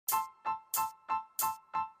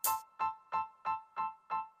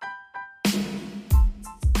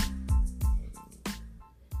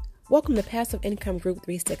Welcome to Passive Income Group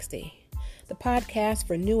 360, the podcast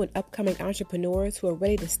for new and upcoming entrepreneurs who are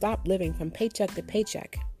ready to stop living from paycheck to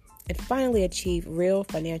paycheck and finally achieve real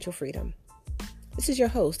financial freedom. This is your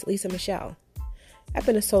host, Lisa Michelle. I've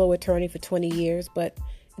been a solo attorney for 20 years, but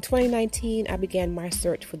in 2019, I began my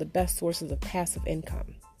search for the best sources of passive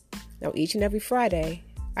income. Now, each and every Friday,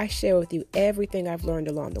 I share with you everything I've learned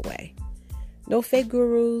along the way. No fake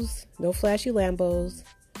gurus, no flashy Lambos,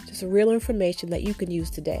 just real information that you can use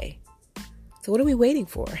today. So what are we waiting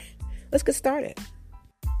for? Let's get started.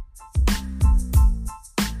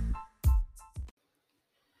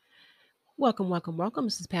 Welcome.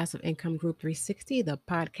 This is Passive Income Group 360, the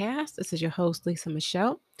podcast. This is your host, Lisa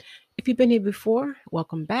Michelle. If you've been here before,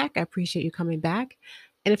 welcome back. I appreciate you coming back.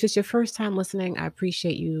 And if it's your first time listening, I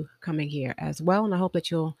appreciate you coming here as well. And I hope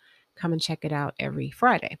that you'll come and check it out every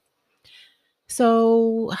Friday.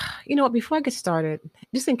 So, before I get started,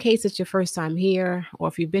 just in case it's your first time here, or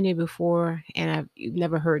if you've been here before and you've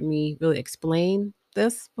never heard me really explain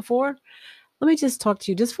this before, let me just talk to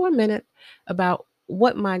you just for a minute about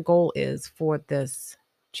what my goal is for this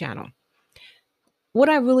channel. What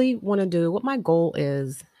I really want to do, what my goal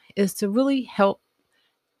is to really help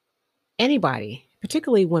anybody,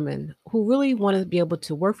 particularly women, who really want to be able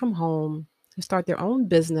to work from home, to start their own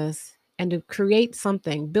business, and to create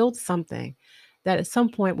something, build something that at some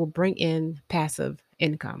point will bring in passive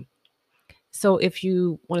income. So if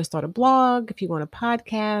you want to start a blog, if you want a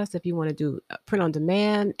podcast, if you want to do print on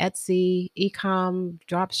demand, Etsy, e-com,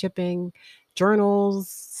 drop shipping, journals,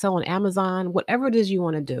 sell on Amazon, whatever it is you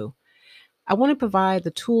want to do, I want to provide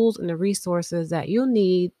the tools and the resources that you'll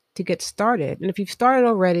need to get started. And if you've started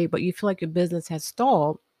already, but you feel like your business has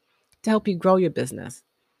stalled, to help you grow your business.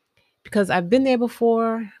 Because I've been there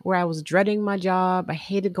before where I was dreading my job. I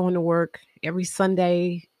hated going to work every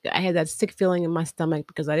Sunday. I had that sick feeling in my stomach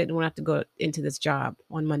because I didn't want to have to go into this job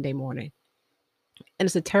on Monday morning. And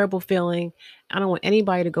it's a terrible feeling. I don't want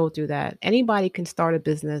anybody to go through that. Anybody can start a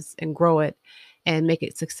business and grow it and make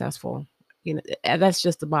it successful. That's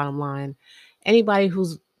just the bottom line. Anybody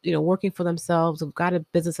who's, working for themselves, who've got a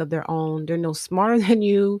business of their own, they're no smarter than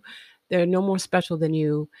you. They're no more special than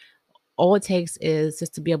you. All it takes is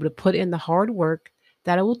just to be able to put in the hard work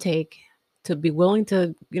that it will take, to be willing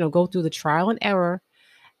to, go through the trial and error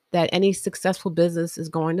that any successful business is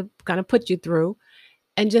going to kind of put you through,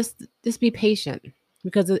 and just be patient,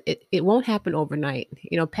 because it won't happen overnight.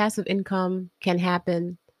 Passive income can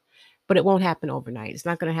happen, but it won't happen overnight. It's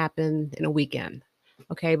not going to happen in a weekend.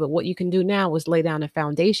 Okay. But what you can do now is lay down a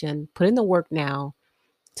foundation, put in the work now,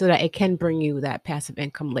 so that it can bring you that passive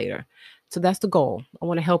income later. So that's the goal. I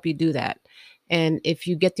want to help you do that. And if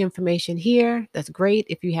you get the information here, that's great.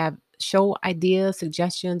 If you have show ideas,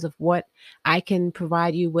 suggestions of what I can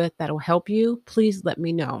provide you with that'll help you, please let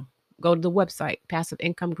me know. Go to the website,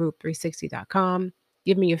 passiveincomegroup360.com.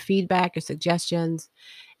 Give me your feedback, your suggestions,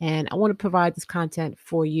 and I want to provide this content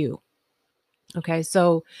for you. Okay,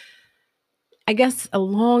 so I guess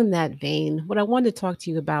along that vein, what I wanted to talk to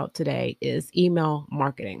you about today is email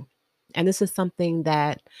marketing. And this is something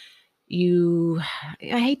that I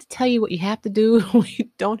hate to tell you what you have to do, what you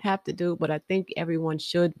don't have to do, but I think everyone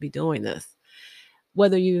should be doing this.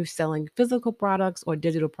 Whether you're selling physical products or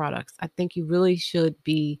digital products, I think you really should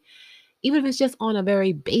be, even if it's just on a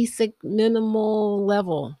very basic, minimal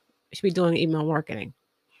level, you should be doing email marketing.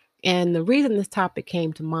 And the reason this topic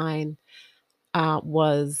came to mind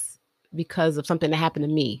was because of something that happened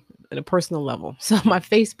to me at a personal level. So my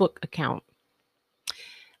Facebook account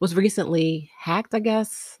was recently hacked, I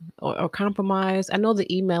guess, or compromised. I know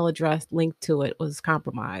the email address linked to it was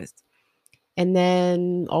compromised. And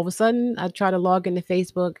then all of a sudden, I tried to log into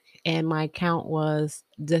Facebook and my account was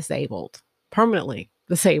disabled, permanently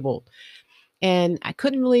disabled. And I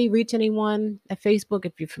couldn't really reach anyone at Facebook.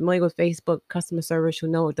 If you're familiar with Facebook customer service, you'll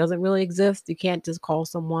know it doesn't really exist. You can't just call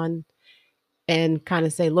someone and kind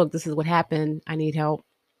of say, look, this is what happened. I need help.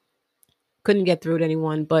 Couldn't get through to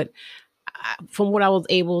anyone. But from what I was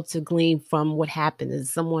able to glean from what happened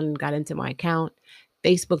is someone got into my account.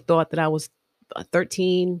 Facebook thought that I was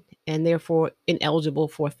 13 and therefore ineligible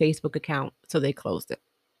for a Facebook account. So they closed it.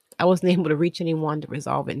 I wasn't able to reach anyone to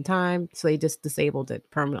resolve it in time. So they just disabled it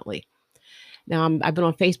permanently. Now I've been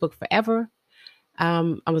on Facebook forever.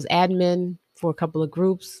 I was admin for a couple of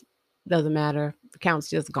groups. Doesn't matter. The account's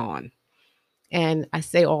just gone. And I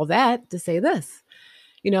say all that to say this,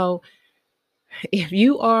 if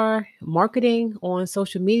you are marketing on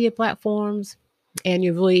social media platforms and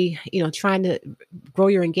you're really, trying to grow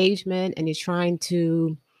your engagement and you're trying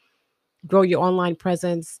to grow your online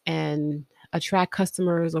presence and attract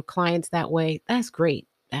customers or clients that way, that's great.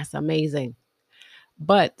 That's amazing.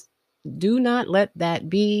 But Do not let that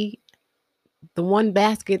be the one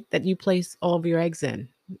basket that you place all of your eggs in,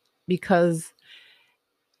 because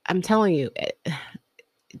I'm telling you,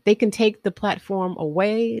 they can take the platform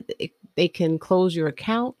away. They can close your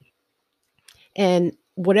account, and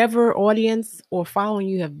whatever audience or following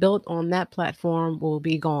you have built on that platform will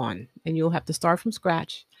be gone, and you'll have to start from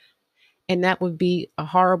scratch. And that would be a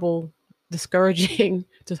horrible, discouraging,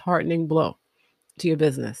 disheartening blow to your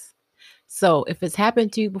business. So if it's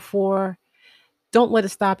happened to you before, don't let it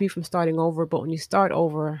stop you from starting over. But when you start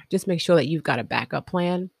over, just make sure that you've got a backup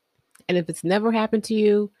plan. And if it's never happened to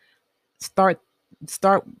you, start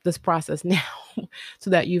start this process now so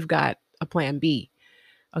that you've got a plan B.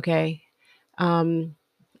 Okay. Um,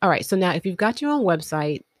 all right. So now if you've got your own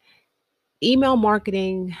website, email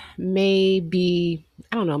marketing may be,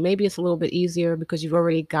 I don't know, maybe it's a little bit easier because you've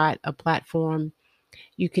already got a platform.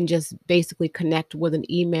 You can just basically connect with an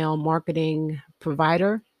email marketing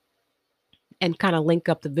provider and kind of link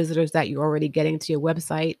up the visitors that you're already getting to your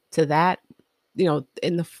website to that,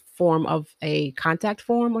 in the form of a contact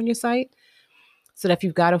form on your site. So that if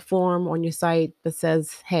you've got a form on your site that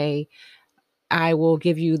says, hey, I will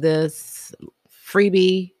give you this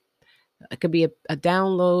freebie. It could be a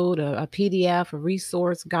download, a PDF, a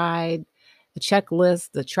resource guide, a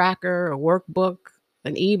checklist, a tracker, a workbook,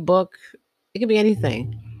 an ebook. It could be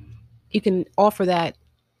anything. You can offer that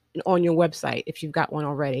on your website if you've got one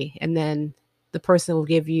already. And then the person will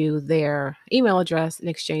give you their email address in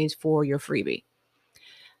exchange for your freebie.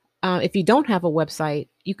 If you don't have a website,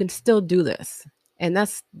 you can still do this. And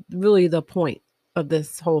that's really the point of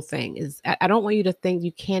this whole thing is I don't want you to think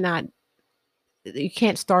you can't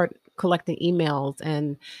start collecting emails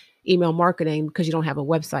and email marketing because you don't have a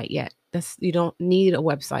website yet. You don't need a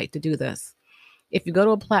website to do this. If you go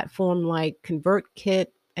to a platform like ConvertKit,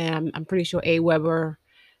 and I'm pretty sure Aweber,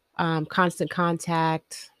 Constant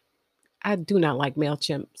Contact, I do not like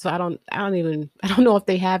Mailchimp, so I don't know if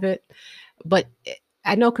they have it, but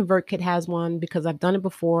I know ConvertKit has one because I've done it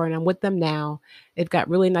before and I'm with them now. They've got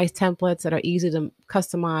really nice templates that are easy to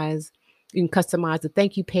customize. You can customize the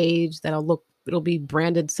thank you page it'll be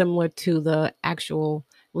branded similar to the actual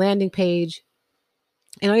landing page.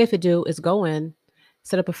 And all you have to do is go in,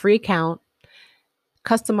 set up a free account,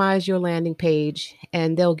 customize your landing page,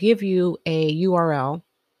 and they'll give you a URL,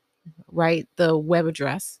 right? The web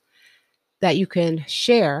address that you can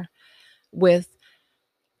share with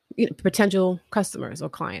potential customers or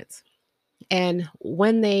clients. And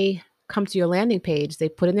when they come to your landing page, they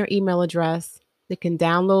put in their email address. They can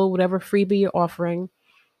download whatever freebie you're offering.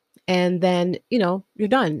 And then, you're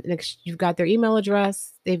done. You've got their email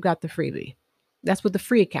address, they've got the freebie. That's with the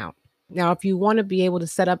free account. Now, if you want to be able to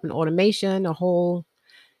set up an automation, a whole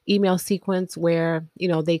email sequence where,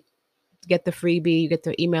 they get the freebie, you get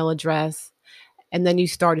their email address, and then you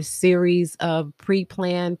start a series of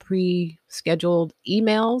pre-planned, pre-scheduled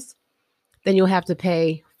emails, then you'll have to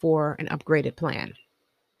pay for an upgraded plan.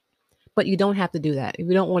 But you don't have to do that. If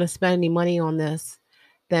you don't want to spend any money on this,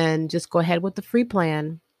 then just go ahead with the free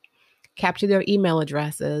plan, capture their email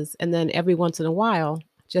addresses, and then every once in a while,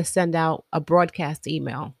 just send out a broadcast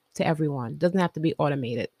email to everyone. It doesn't have to be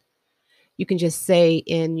automated. You can just say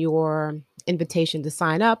in your invitation to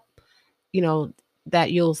sign up,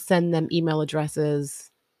 that you'll send them email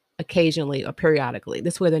addresses occasionally or periodically.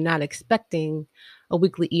 This way they're not expecting a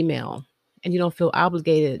weekly email and you don't feel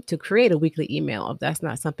obligated to create a weekly email if that's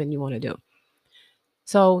not something you want to do.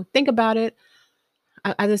 So think about it.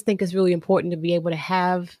 I just think it's really important to be able to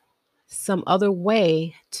have some other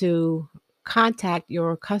way to contact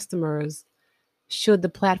your customers should the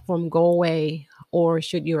platform go away or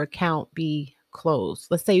should your account be closed.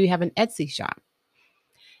 Let's say you have an Etsy shop.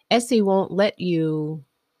 Etsy won't let you,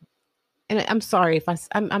 and I'm sorry if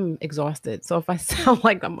I'm exhausted. So if I sound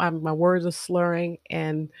like my words are slurring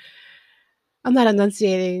and I'm not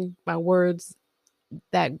enunciating my words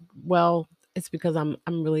that well, it's because I'm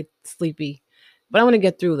really sleepy. But I want to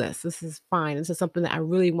get through this. This is fine. This is something that I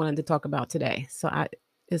really wanted to talk about today. So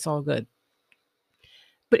it's all good.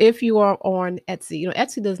 But if you are on Etsy,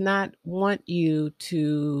 Etsy does not want you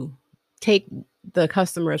to take the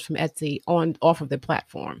customers from Etsy on off of the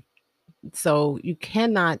platform. So you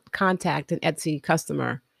cannot contact an Etsy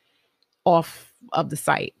customer off of the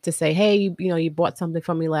site to say, hey, you bought something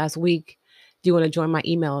from me last week. Do you want to join my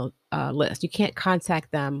email list? You can't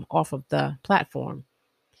contact them off of the platform.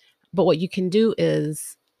 But what you can do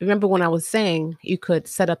is, remember when I was saying you could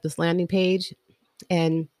set up this landing page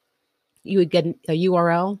and you would get a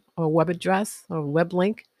URL or a web address or a web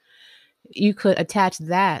link. You could attach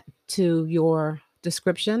that to your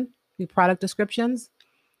description, your product descriptions.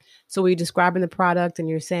 So when you're describing the product and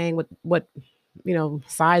you're saying what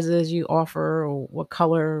sizes you offer or what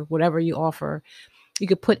color, whatever you offer. You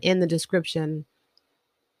could put in the description,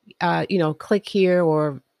 click here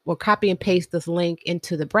or copy and paste this link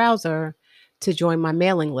into the browser to join my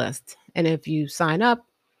mailing list. And if you sign up,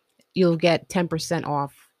 you'll get 10%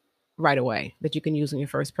 off right away that you can use in your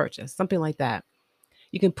first purchase, something like that.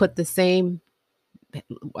 You can put the same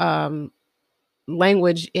um,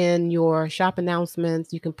 language in your shop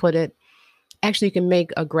announcements. You can put it, actually, you can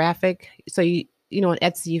make a graphic. So, on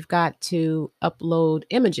Etsy, you've got to upload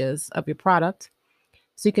images of your product.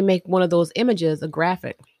 So you can make one of those images a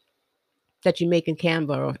graphic that you make in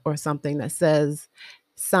Canva or something that says,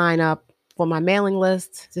 sign up for my mailing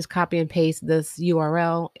list. Just copy and paste this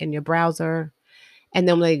URL in your browser. And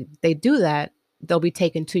then when they do that, they'll be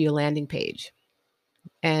taken to your landing page.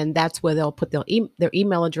 And that's where they'll put their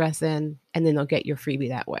email address in, and then they'll get your freebie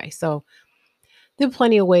that way. So there are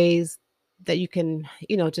plenty of ways that you can,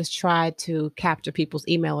 just try to capture people's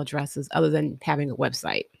email addresses other than having a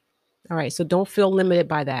website. All right. So don't feel limited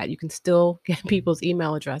by that. You can still get people's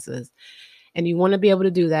email addresses, and you want to be able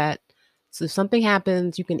to do that. So if something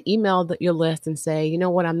happens, you can email your list and say, you know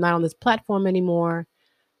what, I'm not on this platform anymore.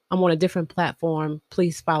 I'm on a different platform.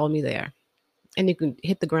 Please follow me there. And you can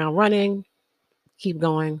hit the ground running, keep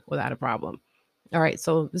going without a problem. All right.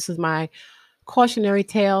 So this is my cautionary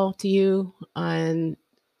tale to you. And,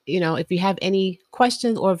 if you have any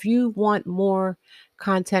questions or if you want more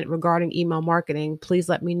content regarding email marketing, please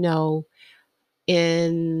let me know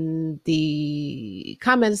in the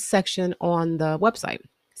comments section on the website.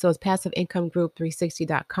 So it's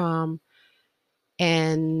passiveincomeGroup360.com.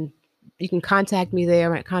 And you can contact me there.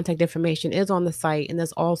 My contact information is on the site. And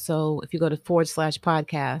there's also, if you go to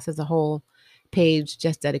 /podcast, there's a whole page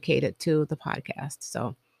just dedicated to the podcast.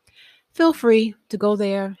 So feel free to go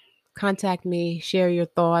there, contact me, share your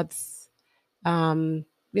thoughts,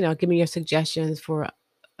 give me your suggestions for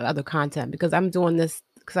other content, because I'm doing this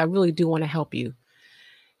because I really do want to help you.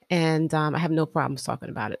 And I have no problems talking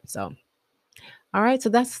about it. So, all right. So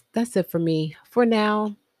that's it for me for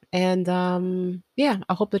now. And I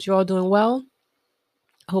hope that you're all doing well.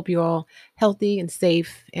 I hope you're all healthy and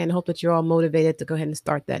safe, and hope that you're all motivated to go ahead and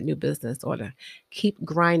start that new business or to keep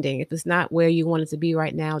grinding. If it's not where you want it to be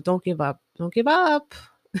right now, don't give up. Don't give up.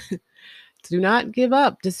 Do not give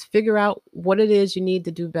up. Just figure out what it is you need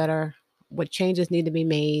to do better, what changes need to be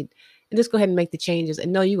made, and just go ahead and make the changes.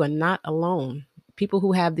 And no, you are not alone. People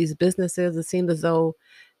who have these businesses, it seems as though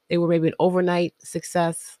they were maybe an overnight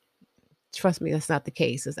success. Trust me, that's not the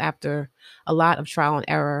case. It's after a lot of trial and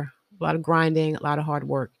error, a lot of grinding, a lot of hard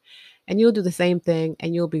work. And you'll do the same thing,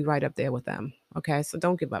 and you'll be right up there with them. Okay, so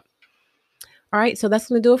don't give up. All right, so that's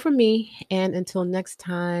going to do it for me. And until next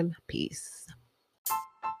time, peace.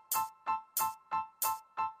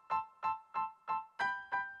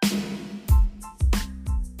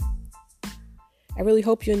 I really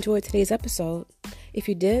hope you enjoyed today's episode. If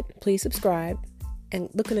you did, please subscribe and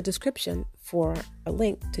look in the description for a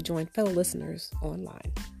link to join fellow listeners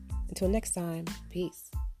online. Until next time,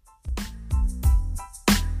 peace.